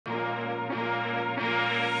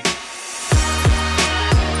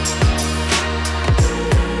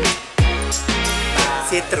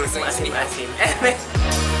Citrus, maasim-asim.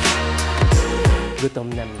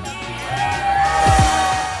 Gutom na mi.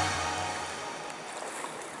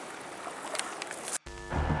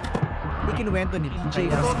 Ikinuwento ni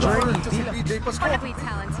PJ ang journey PJ Pascual. Incredibly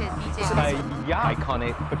talented PJ Pascual.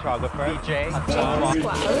 Iconic photographer. PJ Pascual.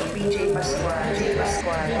 PJ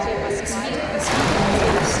Pascual.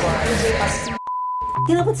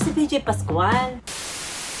 Tinapot si PJ Pascual.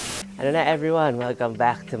 Hello na everyone! Welcome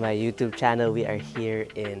back to my YouTube channel. We are here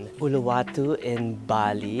in Uluwatu in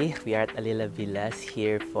Bali. We are at Alila Villas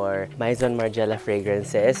here for Maison Margiela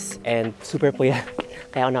fragrances. And super puyat.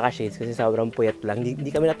 Kaya ako naka-shades kasi sobrang puyat lang. Hindi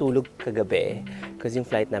kami natulog kagabi. Because yung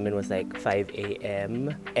flight namin was like 5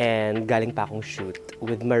 AM. And galing pa akong shoot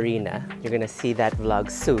with Marina. You're gonna see that vlog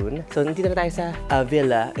soon. So nandito na tayo sa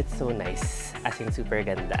villa. It's so nice. As in super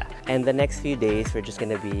ganda. And the next few days, we're just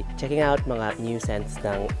gonna be checking out mga new scents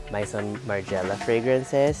ng Maison Margiela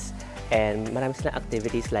fragrances. And marami silang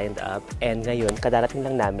activities lined up. And ngayon, kadarating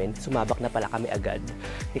lang namin, sumabak na pala kami agad.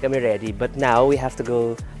 Hindi kami ready. But now, we have to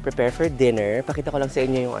go prepare for dinner. Pakita ko lang sa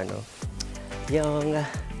inyo yung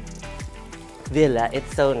villa.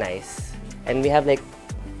 It's so nice. And we have like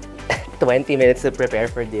 20 minutes to prepare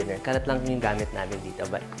for dinner. Kalat lang yung gamit namin dito.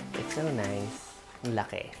 But it's so nice. Ang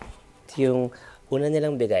laki. Yung una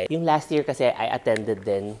nilang bigay. Yung last year kasi I attended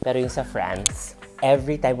din. Pero yung sa France,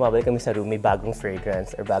 every time mabalik kami sa room, may bagong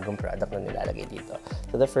fragrance or bagong product na nilalagay dito.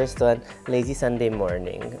 So the first one, Lazy Sunday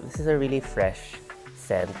Morning. This is a really fresh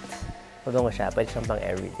scent. Mabango siya. Pwede siyang pang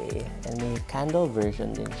everyday. And may candle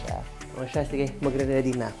version din siya. O siya, sige,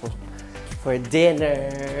 magre-ready na ako for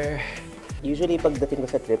dinner. Usually, pagdating ko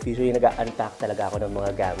sa trip, usually nag-unpack talaga ako ng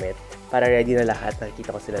mga gamit para ready na lahat,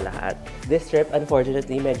 nakikita ko sila lahat. This trip,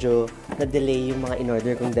 unfortunately, medyo na-delay yung mga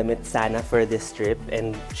in-order kong damit sana for this trip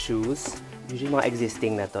and shoes. Usually, mga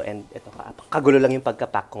existing na to. And ito, kagulo lang yung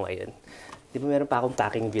pagka-pack ko ngayon. Di ba meron pa akong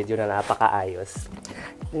packing video na napakaayos?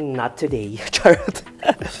 Not today. Charot.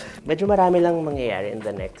 Medyo marami lang mangyayari in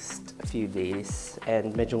the next few days.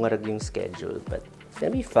 And medyo ngarag yung schedule. But it's gonna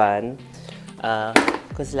be fun.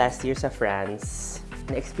 Because last year sa France,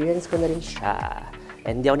 na-experience ko na rin siya.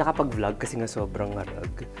 And hindi ako nakapag-vlog kasi nga sobrang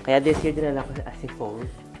ngarag. Kaya this year dinala ko sa Asifo.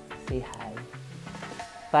 Say hi.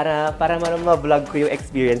 Para ma-vlog ko yung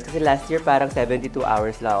experience. Kasi last year parang 72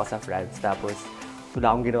 hours lang ako sa France. Tapos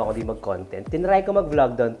wala akong ginawa ko di mag-content. Tinry ko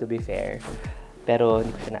mag-vlog doon to be fair. Pero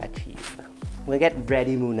hindi ko siya na-achieve. We'll get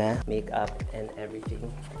ready muna. Makeup and everything.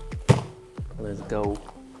 Let's go.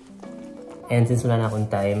 And since wala na akong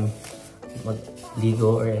time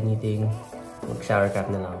magligo or anything, mag-shower cap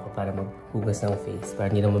na lang ako para maghugas ng face. Para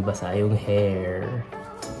hindi na mabasa yung hair.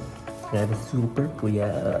 Grabe, super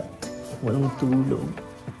puyat. Walang tulog.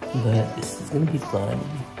 But this is gonna be fun.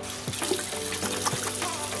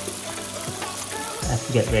 I have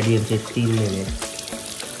to get ready in 15 minutes.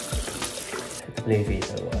 I have to play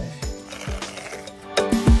facial wash.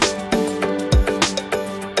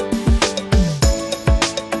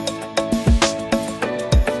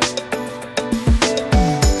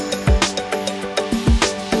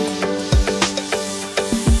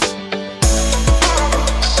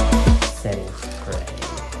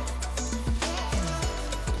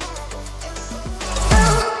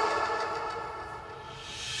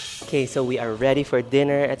 Okay, so we are ready for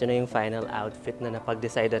dinner. Ito na yung final outfit na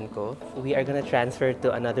napag-decidean ko. We are gonna transfer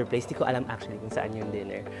to another place. Di ko alam actually kung saan yung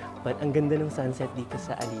dinner. But ang ganda ng sunset dito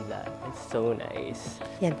sa Alila. It's so nice.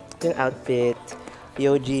 Yan, yung outfit.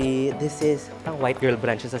 Yoji, this is pang white girl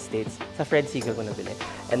brunch sa States. Sa Fred Segal ko nabili.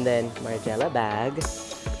 And then, Margiela bag.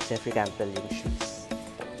 Jeffrey Campbell yung shoes.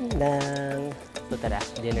 Yun lang. So tara,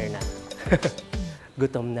 dinner na.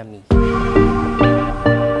 Gutom na mi.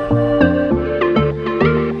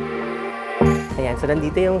 So,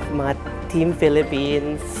 nandito yung mga Team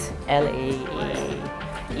Philippines, LA,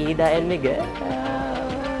 Ida, and Miguel.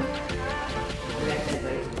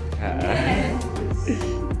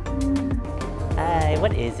 Hi,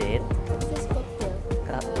 what is it? This is cocktail.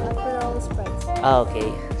 Aperol Spritz. Oh,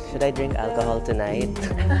 okay. Should I drink alcohol tonight?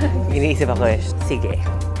 Iniisip ako eh. Sige.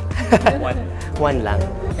 One lang.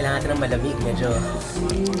 Kailangan natin ng malamig. Medyo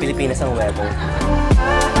Pilipinas ang weather.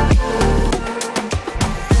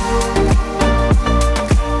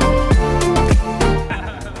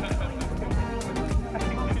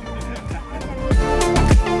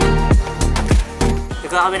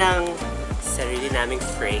 Nagawa kami ng sarili naming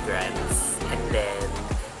fragrance and then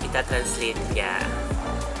ita-translate niya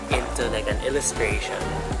into like an illustration.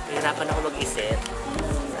 Nahirapan ako mag-isip.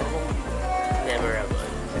 Memorable.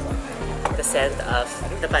 The scent of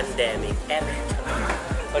the pandemic.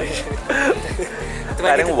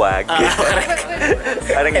 Parang wag.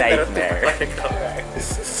 Parang nightmare.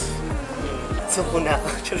 Suko na ako.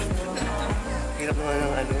 Hirap naman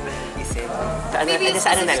ng ano, isip. Maybe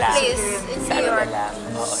Sa ano na lang? place in Sa New ano na York. lang?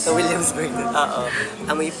 Oo, sa Williamsburg. Oo.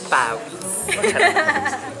 Amoy pawis.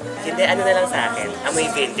 Hindi, ano na lang sa akin? Amoy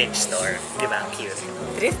vintage store. Di ba? Cute.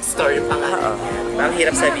 Thrift store yung pangalan niya. Ang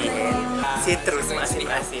hirap sabihin. Citrus,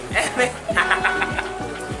 maasim-asim.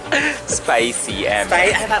 Spicy and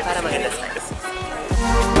Para maganda spicy.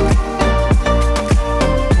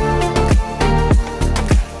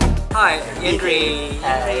 Hi, Andre.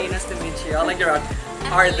 Hey, nice to meet you. I like your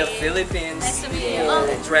are the Philippines Nice to meet you. people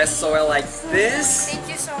dress so well like this. Thank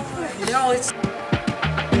you so much. You know, it's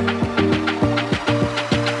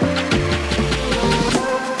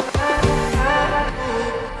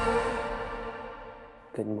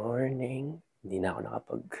Good morning. Hindi na ako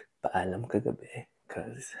nakapagpaalam kagabi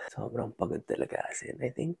because sobrang pagod talaga kasi. I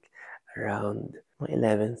think around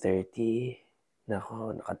 11:30 na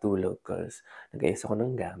ako nakatulog because nag-ayos ako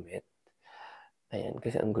ng gamit. Ayan,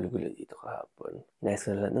 kasi ang gulo-gulo dito kahapon. Nice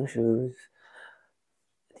ko na lang ng shoes.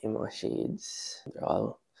 Ito yung mga shades. They're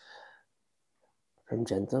all from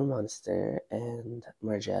Gentle Monster and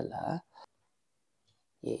Margiela.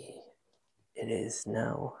 Yay. It is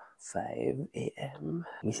now 5 a.m.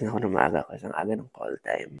 Gising ako ng maaga kasi ang aga ng call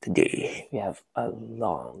time. Today, we have a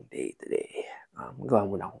long day today.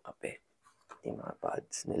 Magawa muna akong kape. Ito yung mga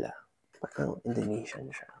pods nila. Parang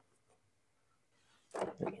Indonesian siya.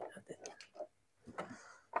 Lagyan natin.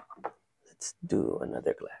 Let's do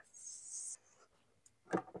another glass.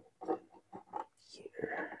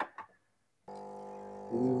 Here.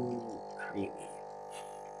 Ooh, creamy.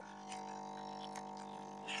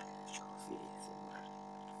 Coffee.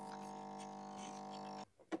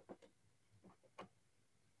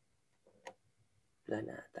 Wala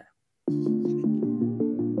na ata.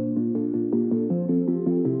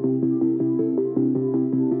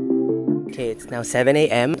 Okay, it's now 7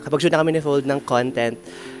 a.m. Kapag-shoot na kami ni-fold ng content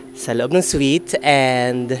sa loob ng suite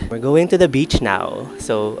and we're going to the beach now.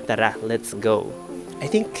 So, tara, let's go. I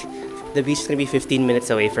think the beach is gonna be 15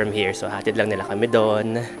 minutes away from here. So, hatid lang nila kami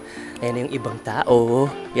doon. Ayan yung ibang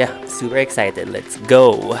tao. Yeah, super excited. Let's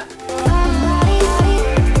go!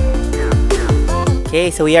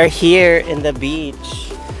 Okay, so we are here in the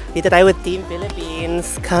beach. Dito tayo with Team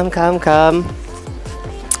Philippines. Come, come, come.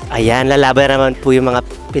 Ayan, lalaban naman po yung mga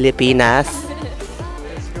Pilipinas.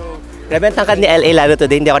 Grabe ang tangkad ni LA lalo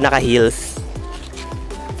today, hindi ako naka-heels.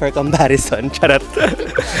 For comparison, charot.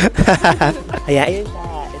 Ayan, ayun siya.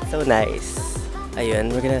 It's so nice.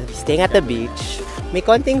 Ayun, we're gonna be staying at the beach. May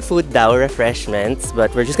konting food daw, refreshments,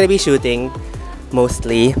 but we're just gonna be shooting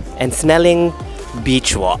mostly and smelling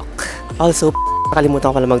beach walk. Also,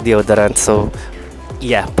 nakalimutan ko pala mag-deodorant, so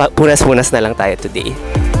yeah, punas-punas na lang tayo today.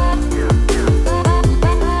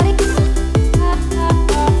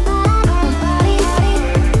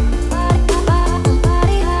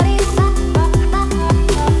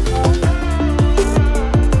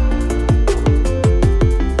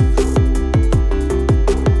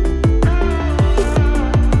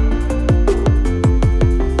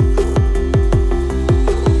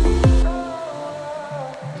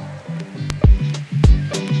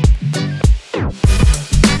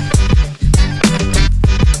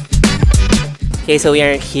 Okay, so we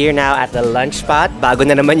are here now at the lunch spot. Bago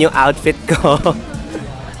na naman yung outfit ko.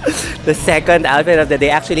 The second outfit of the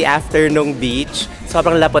day. Actually, after nung beach,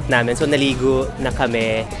 sobrang lapot namin. So, naligo na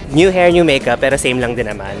kami. New hair, new makeup, pero same lang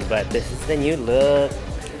din naman. But this is the new look.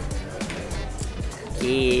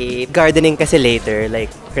 Okay. Gardening kasi later.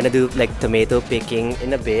 Like, we're gonna do like tomato picking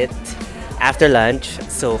in a bit after lunch.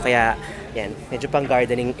 So, kaya yan, medyo pang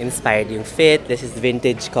gardening inspired yung fit. This is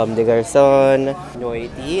vintage Comme des Garçons.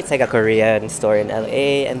 Noity. It's like a Korean store in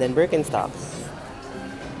LA. And then Birkenstocks.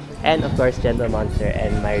 And of course, Gentle Monster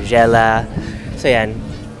and Margiela. So yan,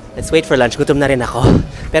 let's wait for lunch. Gutom na rin ako.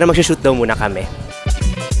 Pero mag-shoot daw muna kami.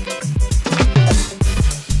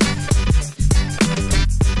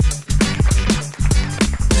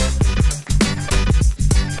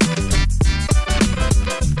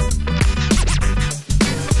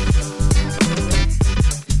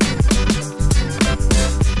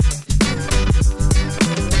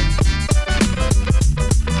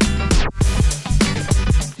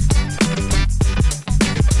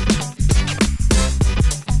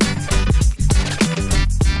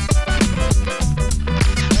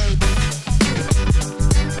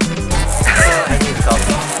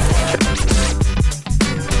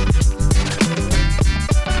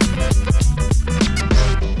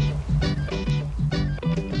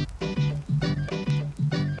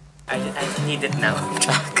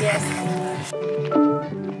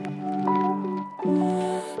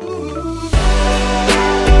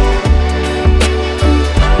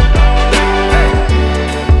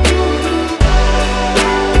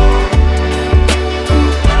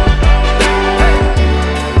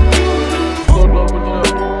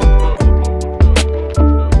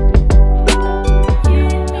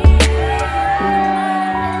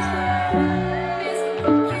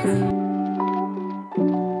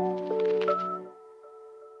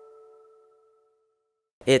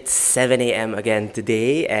 It's 7 a.m. again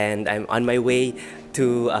today, and I'm on my way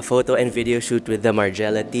to a photo and video shoot with the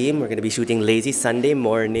Margiela team. We're gonna be shooting Lazy Sunday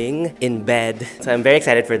morning in bed. So I'm very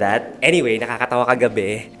excited for that. Anyway, nakakatawa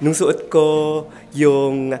kagabi. Nung suot ko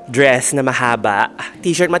yung dress na mahaba,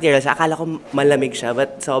 t-shirt material siya, akala ko malamig siya,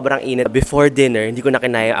 but sobrang init. Before dinner, hindi ko na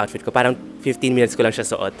kinaya yung outfit ko. Parang 15 minutes ko lang siya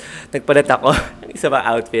suot. Nagpalit ako ng isa pa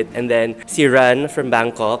outfit. And then, si Ran from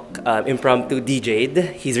Bangkok, impromptu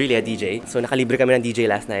DJ'd. He's really a DJ. So nakalibre kami ng DJ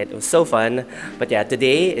last night. It was so fun. But yeah,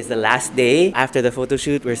 today is the last day. After the photo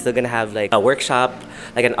shoot, we're still gonna have like a workshop,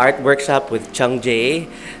 like an art workshop with Chung Jae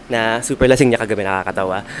na super lasing niya kagabi,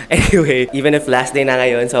 nakakatawa. Anyway, even if last day na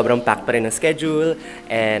ngayon, sobrang packed pa rin ng schedule,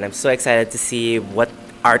 and I'm so excited to see what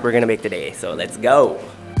art we're gonna make today. So let's go!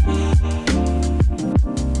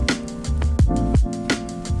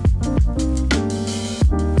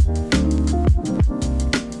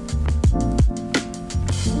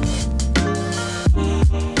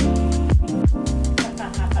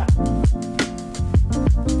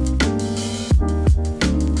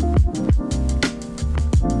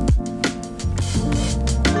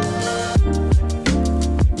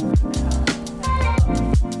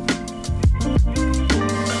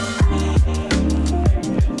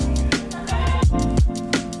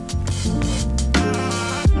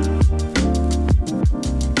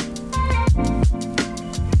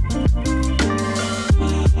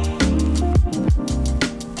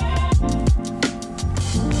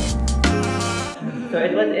 So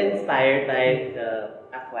it was inspired by the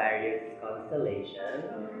Aquarius constellation.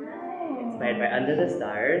 Inspired by Under the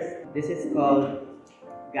Stars. This is called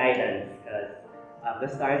guidance because the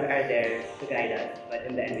stars are there to guide us, but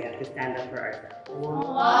in the end we have to stand up for ourselves.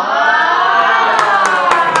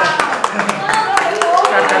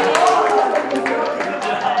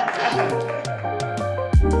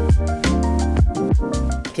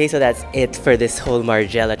 Okay, so that's it for this whole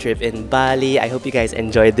Margiela trip in Bali. I hope you guys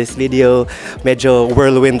enjoyed this video. Medyo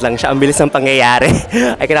whirlwind lang siya. Ang bilis ng pangyayari.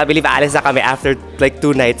 I cannot believe aalis na kami after like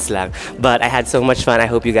 2 nights lang. But I had so much fun. I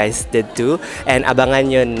hope you guys did too. And abangan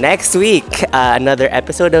nyo next week, another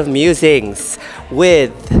episode of Musings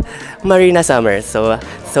with Marina Summers. So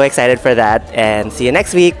excited for that. And see you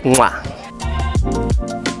next week. Mwah!